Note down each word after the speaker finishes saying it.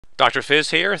Dr. Fizz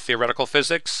here, Theoretical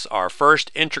Physics, our first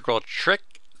integral trick,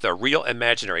 the real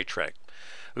imaginary trick.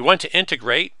 We want to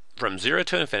integrate from 0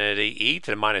 to infinity e to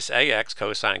the minus ax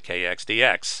cosine kx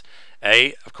dx.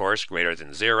 A, of course, greater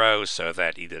than 0, so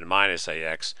that e to the minus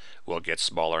ax will get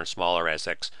smaller and smaller as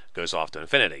x goes off to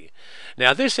infinity.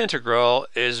 Now this integral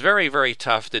is very, very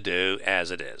tough to do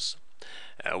as it is.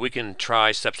 We can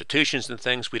try substitutions and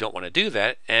things. We don't want to do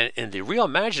that. And in the real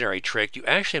imaginary trick, you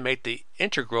actually make the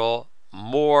integral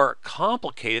more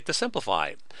complicated to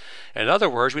simplify. In other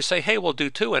words, we say, hey, we'll do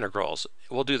two integrals.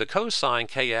 We'll do the cosine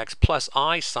kx plus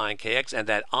I sine kx, and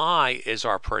that I is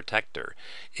our protector.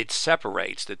 It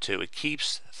separates the two. It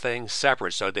keeps things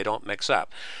separate so they don't mix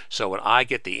up. So when I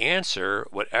get the answer,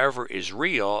 whatever is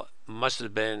real must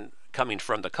have been coming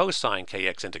from the cosine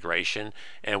kx integration,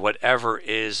 and whatever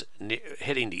is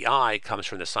hitting the I comes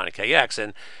from the sine of kx.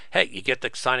 And hey, you get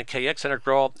the sine of kx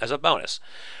integral as a bonus.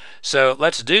 So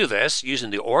let's do this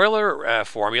using the Euler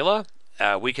formula.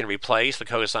 We can replace the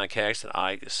cosine kx and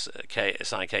I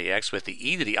sine kx with the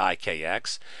e to the I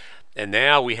kx. And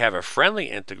now we have a friendly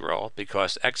integral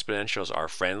because exponentials are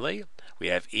friendly. We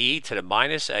have e to the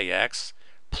minus ax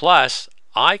plus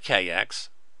I kx.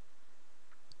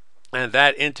 And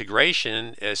that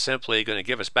integration is simply going to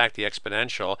give us back the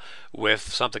exponential with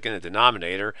something in the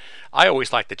denominator. I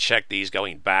always like to check these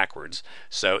going backwards.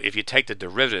 So if you take the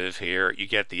derivative here, you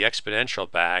get the exponential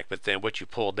back, but then what you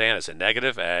pull down is a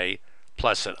negative a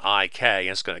plus an ik, and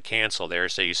it's going to cancel there,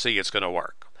 so you see it's going to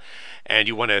work. And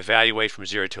you want to evaluate from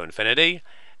 0 to infinity.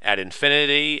 At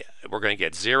infinity, we're going to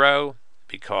get 0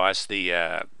 because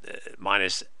the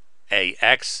minus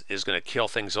ax is going to kill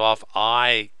things off.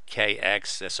 I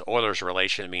kx, that's Euler's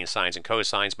relation, means sines and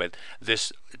cosines, but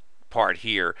this part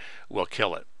here will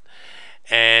kill it.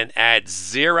 And at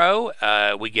 0,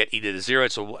 we get e to the 0,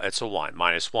 it's a 1,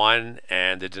 minus 1,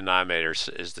 and the denominator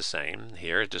is the same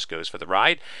here. It just goes for the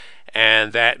ride.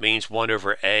 And that means 1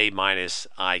 over a minus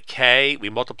ik. We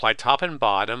multiply top and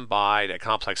bottom by the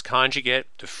complex conjugate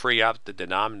to free up the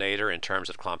denominator in terms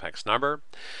of complex number.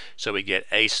 So we get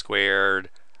a squared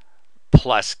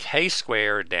plus k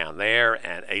squared down there,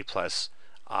 and a plus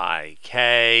ik.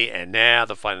 And now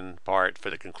the fun part for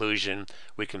the conclusion,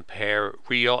 we compare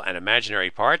real and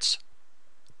imaginary parts.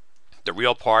 The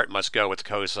real part must go with the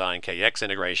cosine kx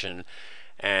integration,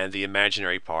 and the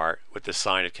imaginary part with the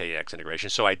sine of kx integration.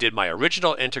 So I did my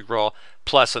original integral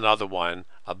plus another one,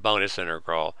 a bonus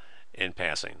integral, in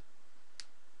passing.